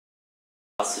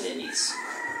Sudanese.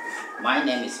 My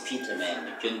name is Peter Mayen.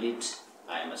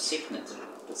 I am a signatory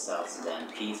of the South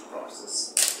Sudan peace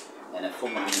process and a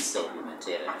former Minister of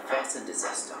Humanitarian Affairs and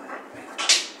Disaster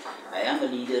Management. I am a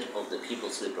leader of the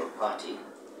People's Liberal Party,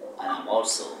 and I'm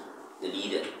also the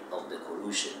leader of the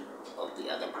coalition of the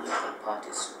other political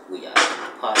parties. We are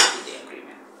part of the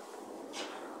agreement.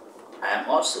 I am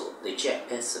also the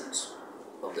chairperson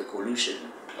of the coalition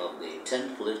of the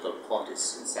 10 political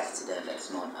parties in South Sudan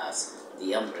that's known as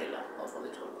the umbrella of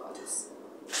political parties.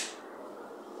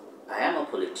 I am a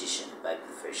politician by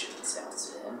profession in South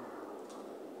Sudan,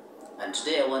 and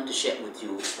today I want to share with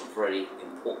you a very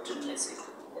important message.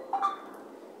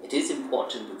 It is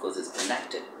important because it's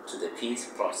connected to the peace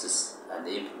process and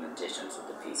the implementations of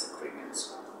the peace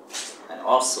agreements, and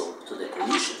also to the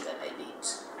coalition that I lead.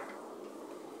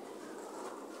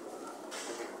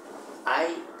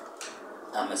 I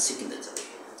am a signatory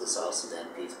to the South Sudan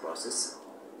peace process,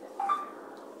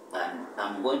 and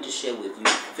I'm going to share with you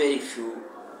very few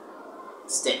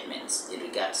statements in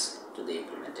regards to the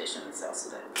implementation of the South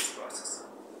Sudan peace process.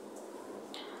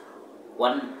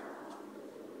 One,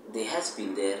 there has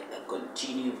been a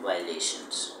continued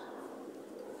violations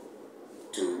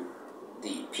to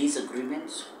the peace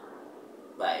agreements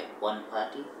by one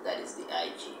party, that is the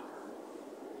IG.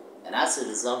 And as a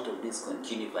result of these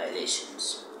continued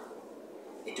violations,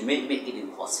 it may make it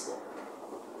impossible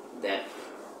that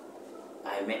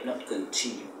I may not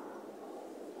continue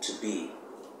to be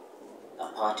a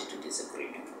party to this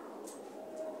agreement.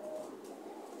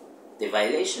 The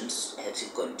violations have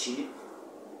continued,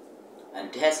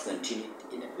 and it has continued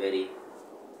in a very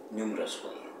numerous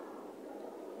way.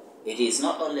 It is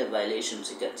not only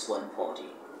violations against one party,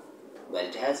 but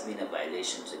it has been a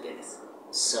violations against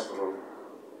several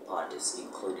parties,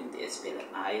 including the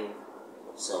SPLM-IO,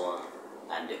 SOA,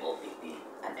 and the OPP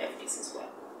and FDs as well.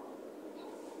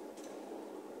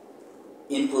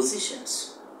 In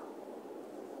positions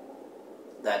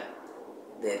that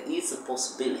there is a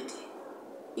possibility,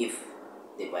 if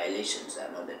the violations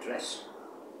are not addressed,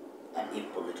 and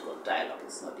if political dialogue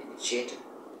is not initiated,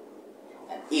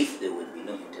 and if there will be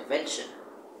no intervention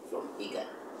from IGAD,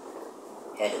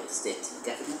 head of the state and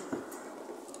government,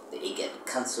 the IGAD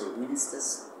Council of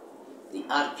Ministers, the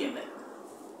argument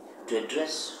to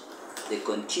address the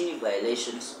continued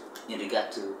violations in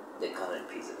regard to the current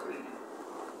peace agreement.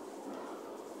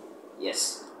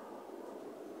 Yes,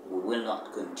 we will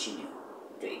not continue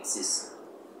to exist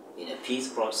in a peace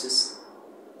process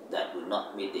that will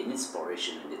not meet the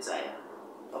inspiration and desire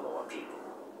of our people,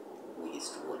 which is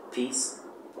toward peace,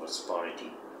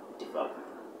 prosperity, development.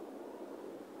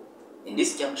 In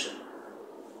this junction,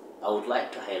 I would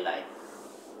like to highlight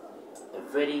a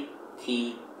very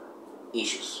key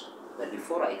issues. But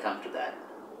before I come to that,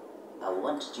 I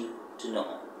want you to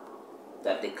know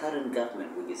that the current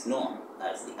government, which is known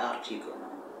as the Article,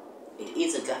 it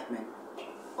is a government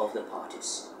of the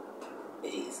parties.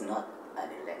 It is not an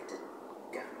elected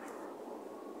government.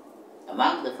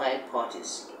 Among the 5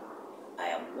 parties, I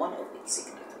am one of its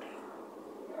signatories.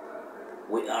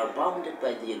 We are bounded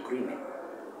by the agreement.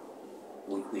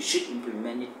 We should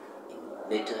implement it in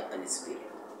letter and spirit.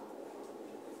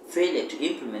 Failure to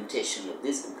implementation of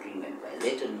this agreement by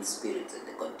letter and spirit and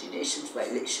the continuation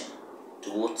violation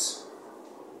towards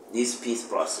this peace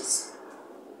process,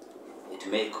 it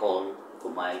may call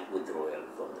for my withdrawal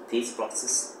from the peace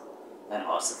process and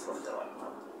also from the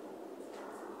roadmap.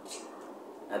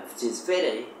 And it is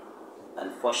very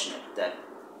unfortunate that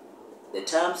the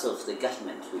terms of the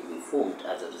government will be formed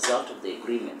as a result of the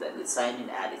agreement that we signed in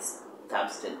Addis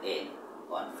comes to an end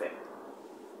on February.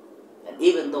 And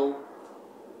even though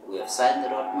we have signed the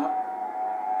roadmap,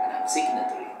 and I'm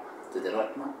signatory to the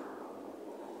roadmap,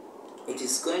 it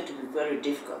is going to be very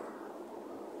difficult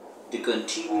to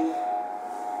continue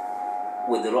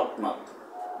with the roadmap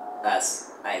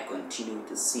as I continue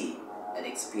to see and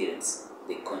experience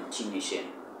the continuation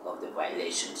of the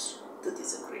violations to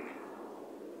this agreement.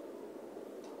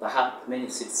 Perhaps many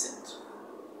citizens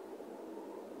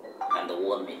and the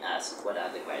world may ask, what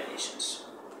are the violations?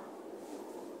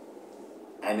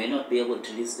 I may not be able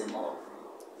to list them all,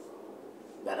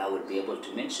 but I will be able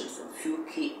to mention some few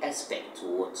key aspects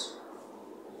towards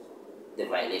the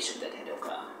violation that had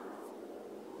occurred.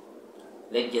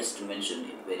 Let's just mention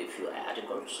in very few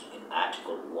articles. In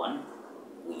Article 1,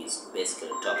 which is basically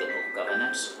talking of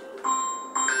governance,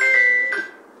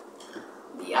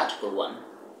 the Article 1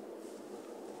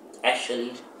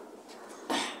 actually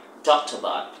talked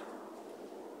about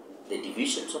the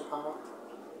divisions of power,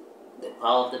 the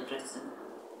power of the president,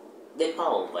 the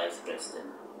power of vice president,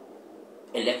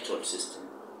 electoral system,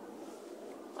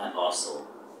 and also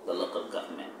the local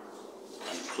government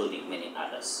including many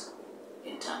others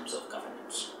in terms of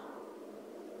governance.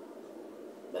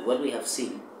 But what we have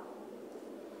seen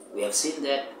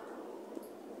that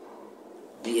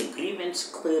the agreements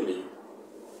clearly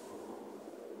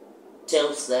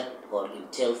tells that, or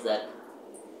entails that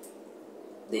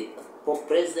the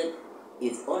president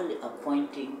is only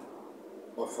appointing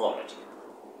authority.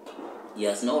 He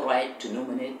has no right to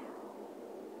nominate,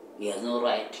 he has no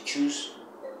right to choose,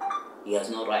 he has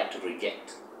no right to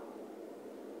reject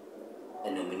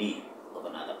a nominee of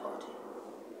another party.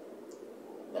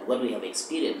 But what we have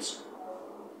experienced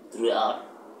throughout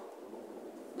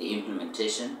the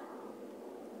implementation,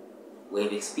 we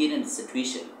have experienced a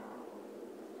situation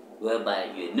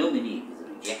whereby your nominee is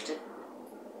rejected,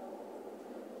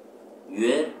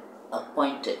 your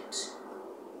appointed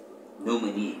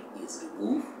nominee is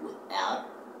removed without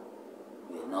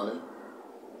your knowledge.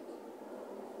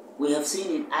 We have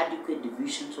seen inadequate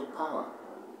divisions of power.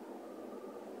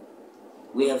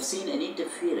 We have seen an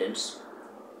interference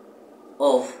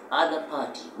of other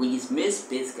party, which is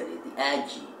basically the AG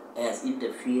has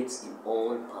interfered in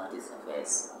all parties'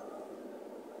 affairs.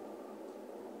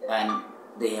 And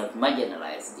they have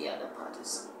marginalized the other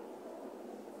parties.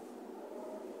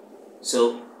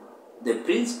 So, the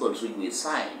principles which we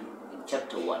sign in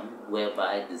Chapter 1,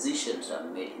 whereby decisions are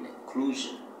made in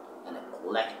inclusion and a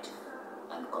collective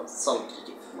and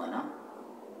consultative manner,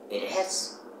 it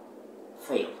has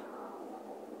failed,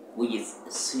 which is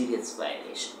a serious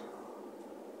violation.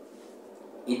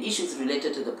 In issues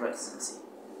related to the presidency,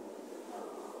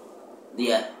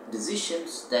 there are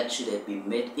decisions that should have been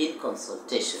made in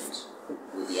consultations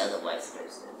with the other vice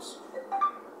presidents.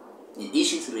 In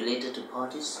issues related to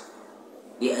parties,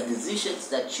 there are decisions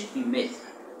that should be made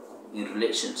in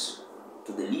relation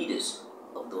to the leaders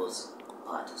of those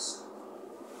parties.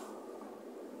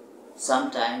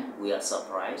 Sometimes we are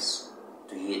surprised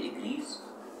to hear degrees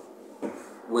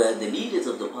where the leaders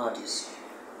of the parties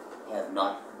have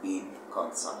not been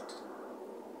consulted,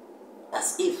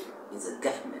 as if it's a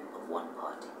government of one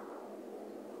party.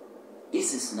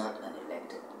 This is not an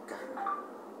elected government.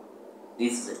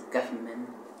 This is a government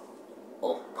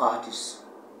of parties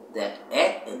that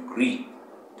had agreed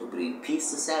to bring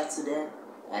peace to South Sudan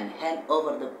and hand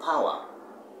over the power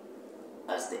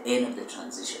as the end of the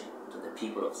transition to the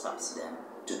people of South Sudan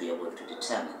to be able to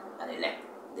determine and elect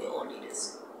their own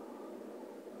leaders.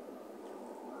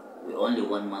 We're only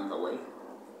 1 month away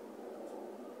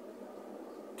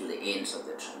to the ends of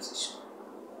the transition.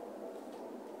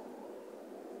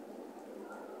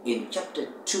 In Chapter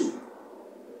 2,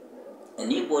 a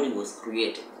new body was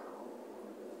created,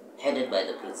 headed by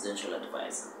the presidential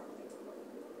advisor.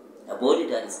 A body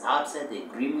that is outside the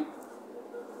agreement,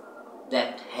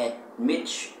 that had made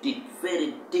it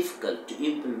very difficult to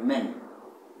implement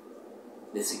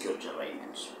the security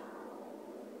arrangements.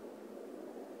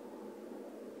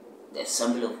 The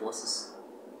assembly of forces,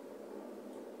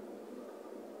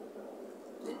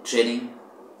 the training,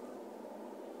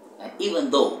 and even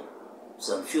though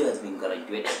some few has been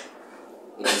graduated,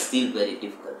 it is still very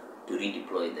difficult to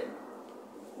redeploy them,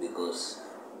 because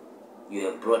you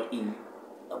have brought in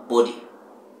a body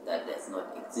that does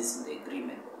not exist in the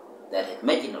agreement, that had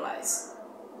marginalized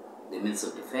the Minister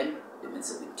of Defense, the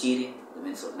Minister of Interior, the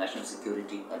Minister of National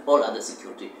Security, and all other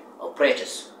security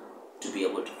operators to be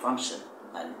able to function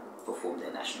and perform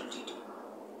their national duty.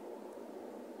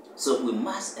 So we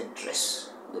must address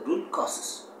the root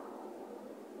causes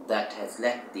that has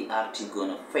led the RT going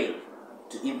to fail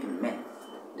to implement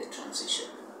the transition.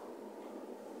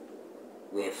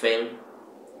 We have failed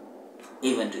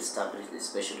even to establish the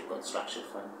Special Reconstruction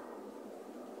Fund,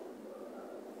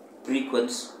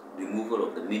 frequent removal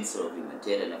of the Minister of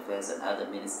Humanitarian Affairs and other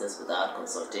ministers without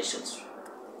consultations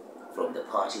from the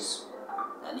parties,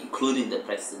 and including the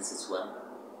presidents as well.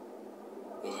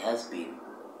 It has been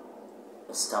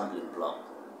a stumbling block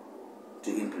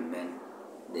to implement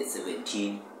the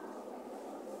 17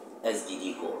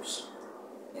 SDG goals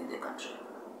in the country.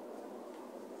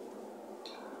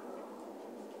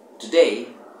 Today,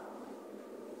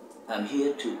 I'm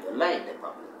here to enlighten the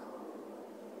public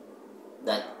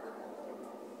that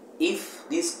if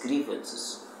these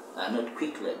grievances are not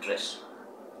quickly addressed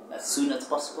as soon as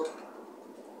possible,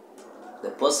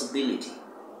 the possibility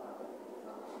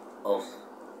of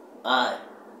I,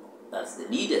 as the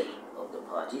leader of the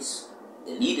parties,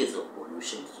 the leaders of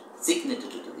coalitions,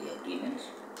 signatory to the agreement,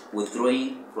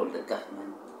 withdrawing from the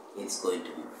government is going to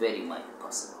be very much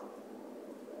possible.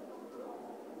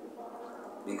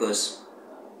 Because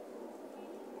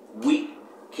we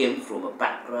came from a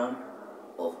background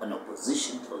of an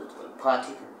opposition political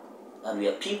party, and we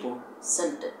are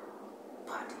people-centered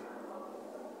party.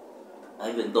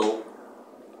 Even though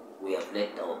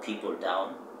have let our people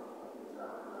down,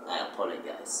 I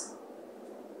apologize.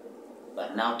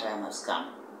 But now time has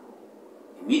come,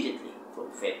 immediately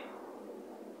from Feb,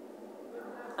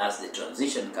 as the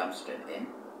transition comes to an end.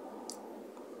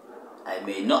 I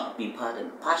may not be part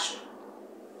and parcel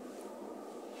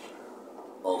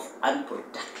of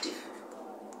unproductive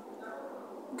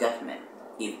government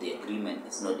if the agreement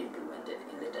is not implemented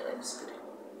in letter and spirit.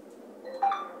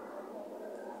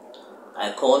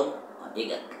 I call on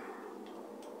IGAD.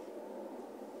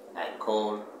 I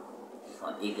call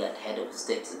on IGAD head of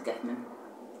states and government,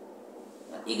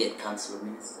 and IGAD council of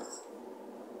ministers.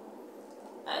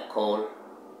 I call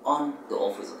on the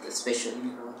office of the special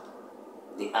envoy,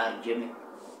 the RGM,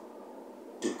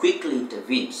 to quickly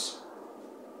intervene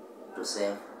to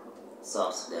save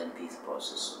South Sudan peace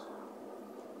process.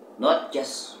 Not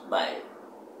just by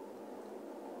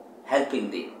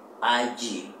helping the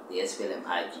IG, the SPLM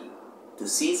IG, to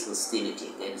cease hostility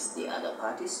against the other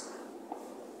parties,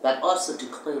 but also to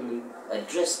clearly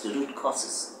address the root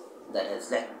causes that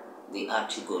has led the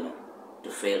Archigona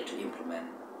to fail to implement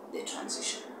the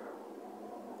transition.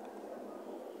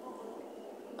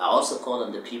 I also call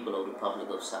on the people of the Republic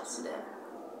of South Sudan,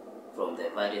 from their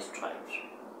various tribes,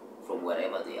 from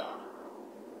wherever they are,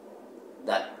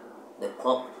 that the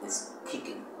clock is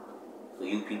ticking for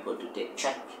you people to take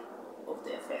charge of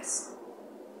their affairs.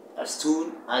 As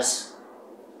soon as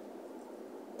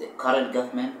the current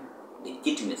government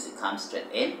legitimacy comes to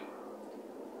an end,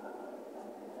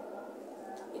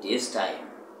 it is time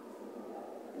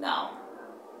now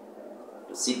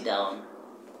to sit down,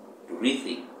 to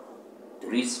rethink, to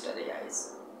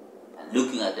re-strategize, and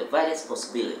looking at the various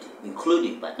possibilities,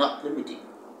 including but not limited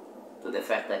to the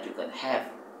fact that you can have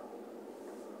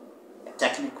a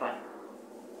technocrat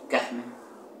government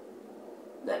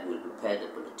that will prepare the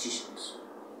politicians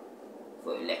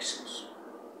for elections.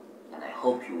 And I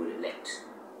hope you will elect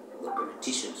the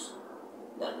politicians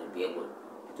that will be able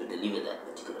to deliver that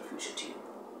particular future to you.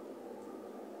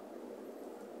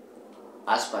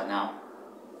 As per now,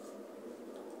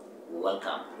 we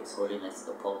welcome His Holiness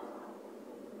the Pope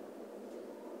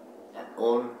and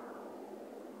all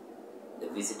the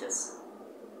visitors.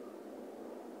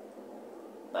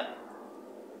 But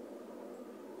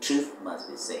truth must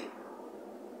be said.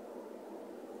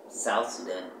 South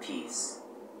Sudan peace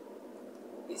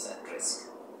is at risk.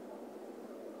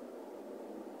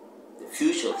 The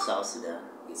future of South Sudan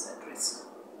is at risk.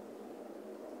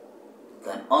 It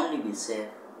can only be saved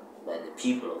by the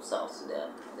people of South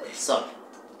Sudan themselves,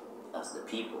 as the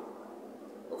people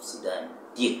of Sudan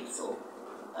did so,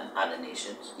 and other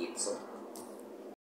nations did so.